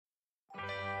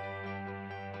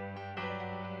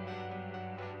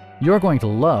You're going to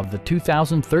love the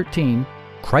 2013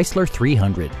 Chrysler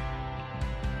 300.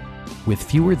 With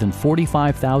fewer than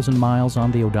 45,000 miles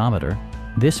on the odometer,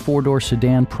 this four-door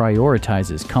sedan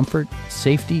prioritizes comfort,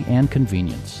 safety, and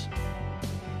convenience.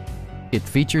 It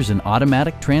features an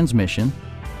automatic transmission,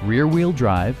 rear-wheel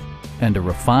drive, and a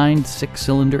refined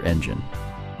six-cylinder engine.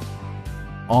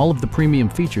 All of the premium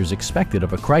features expected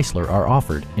of a Chrysler are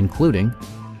offered, including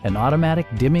an automatic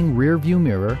dimming rear-view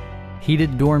mirror,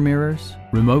 heated door mirrors,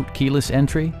 remote keyless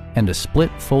entry, and a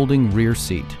split folding rear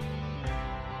seat.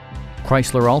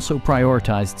 Chrysler also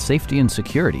prioritized safety and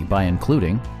security by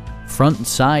including front and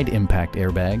side impact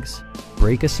airbags,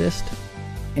 brake assist,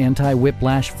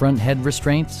 anti-whiplash front head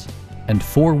restraints, and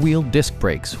four-wheel disc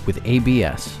brakes with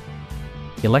ABS.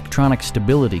 Electronic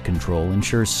stability control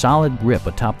ensures solid grip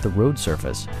atop the road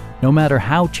surface, no matter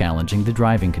how challenging the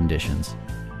driving conditions.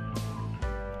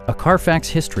 A Carfax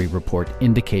history report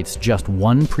indicates just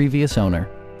one previous owner.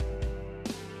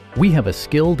 We have a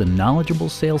skilled and knowledgeable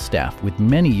sales staff with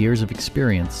many years of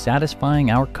experience satisfying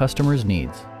our customers'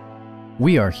 needs.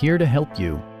 We are here to help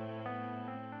you.